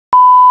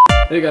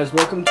Hey guys,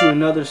 welcome to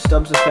another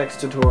StubbsEffects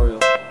tutorial.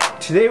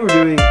 Today we're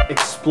doing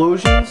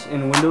explosions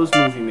in Windows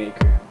Movie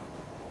Maker.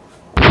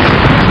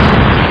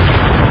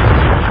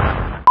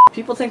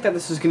 People think that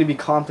this is going to be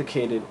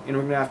complicated and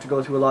we're going to have to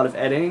go through a lot of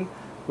editing,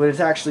 but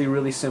it's actually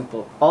really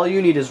simple. All you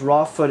need is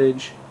raw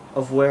footage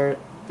of where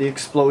the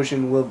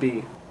explosion will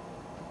be.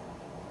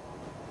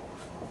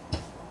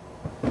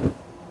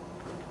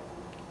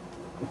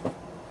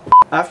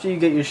 After you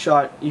get your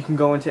shot, you can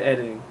go into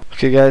editing.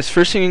 Okay guys,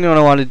 first thing you're going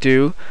to want to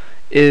do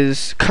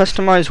is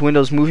customize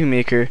Windows Movie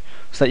Maker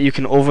so that you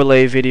can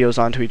overlay videos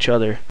onto each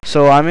other.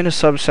 So I'm in a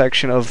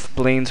subsection of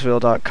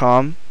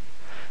blainesville.com,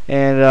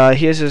 and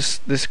he has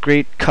this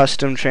great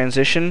custom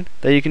transition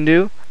that you can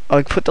do.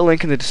 I'll put the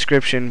link in the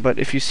description, but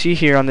if you see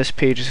here on this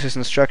page, it says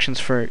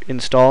instructions for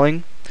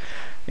installing,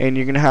 and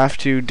you're going to have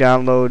to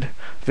download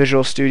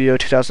Visual Studio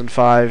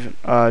 2005,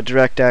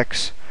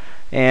 DirectX,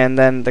 and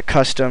then the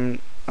custom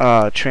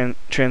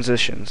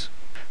transitions.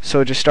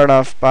 So just start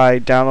off by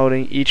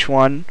downloading each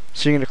one.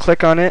 So you're going to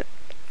click on it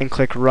and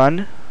click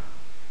run.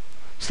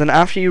 So then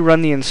after you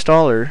run the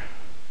installer,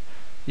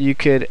 you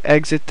could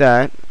exit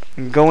that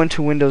and go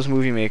into Windows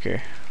Movie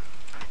Maker.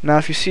 Now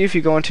if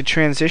you go into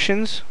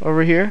transitions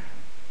over here,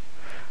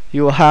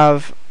 you will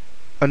have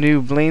a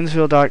new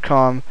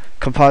blainesville.com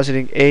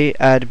compositing A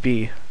add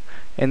B,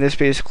 and this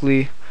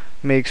basically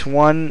makes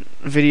one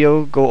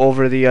video go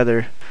over the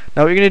other.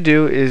 Now what you're going to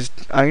do is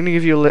I'm going to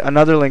give you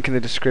another link in the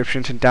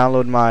description to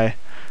download my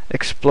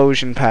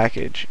explosion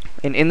package,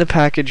 and in the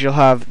package you'll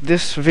have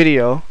this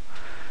video,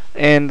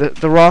 and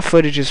the raw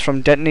footage is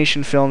from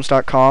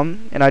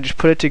detonationfilms.com, and I just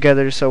put it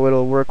together so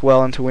it'll work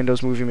well into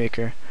Windows Movie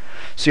Maker.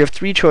 So you have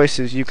three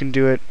choices. You can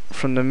do it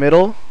from the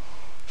middle,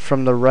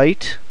 from the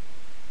right,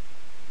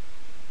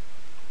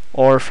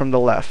 or from the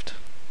left,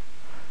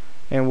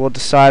 and we'll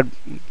decide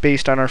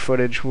based on our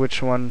footage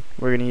which one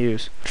we're going to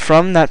use.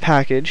 From that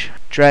package,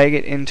 drag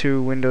it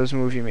into Windows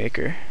Movie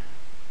Maker.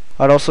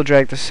 I'd also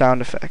drag the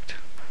sound effect.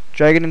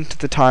 Drag it into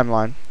the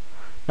timeline.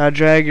 Now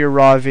drag your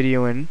raw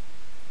video in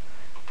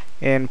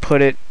and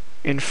put it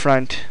in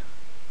front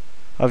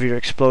of your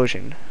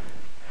explosion.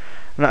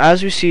 Now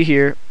as we see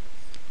here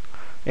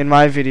in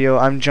my video,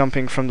 I'm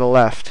jumping from the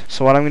left.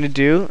 So what I'm going to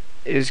do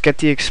is get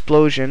the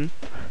explosion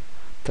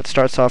that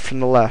starts off from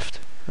the left.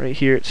 Right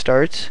here it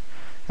starts.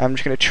 I'm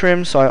just going to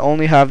trim so I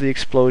only have the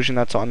explosion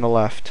that's on the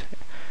left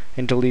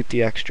and delete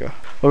the extra.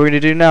 What we're going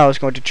to do now is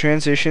go into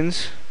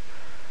transitions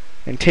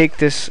and take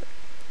this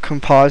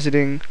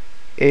compositing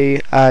A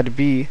add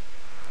B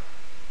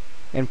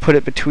and put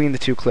it between the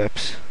two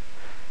clips.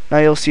 Now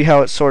you'll see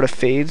how it sort of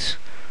fades.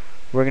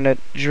 We're going to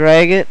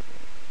drag it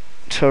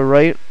to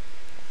right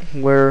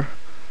where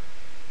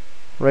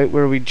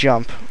we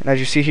jump, and as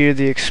you see here,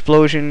 the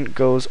explosion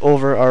goes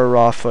over our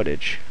raw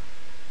footage.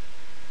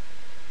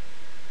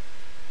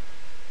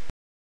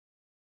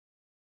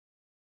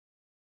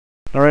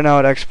 Now right now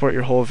I'd export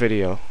your whole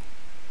video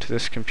to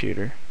this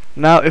computer.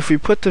 Now if we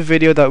put the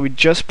video that we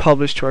just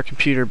published to our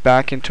computer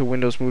back into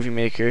Windows Movie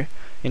Maker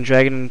and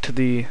drag it into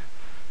the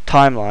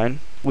timeline,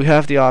 we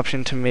have the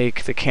option to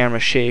make the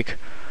camera shake.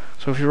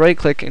 So if you right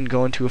click and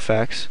go into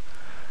effects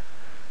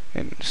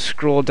and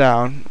scroll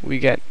down, we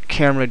get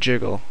camera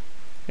jiggle,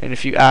 and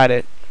if you add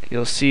it,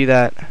 you'll see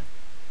that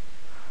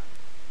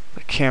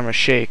the camera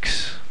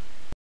shakes.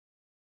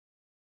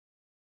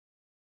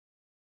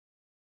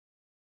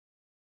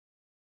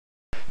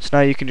 So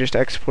now you can just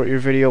export your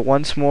video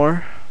once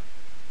more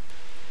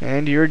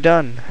and you're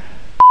done.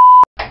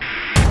 I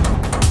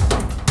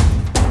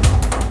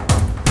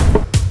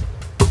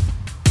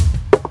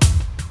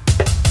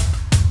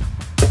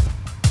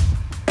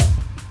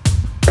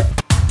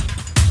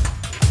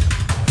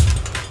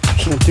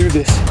can't do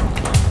this.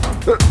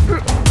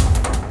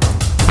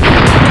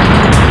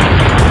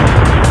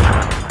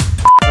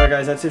 Alright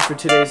guys, that's it for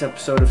today's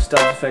episode of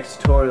StubbsEffects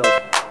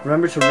Tutorials.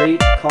 Remember to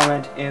rate,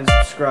 comment, and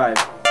subscribe,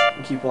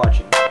 and keep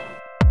watching.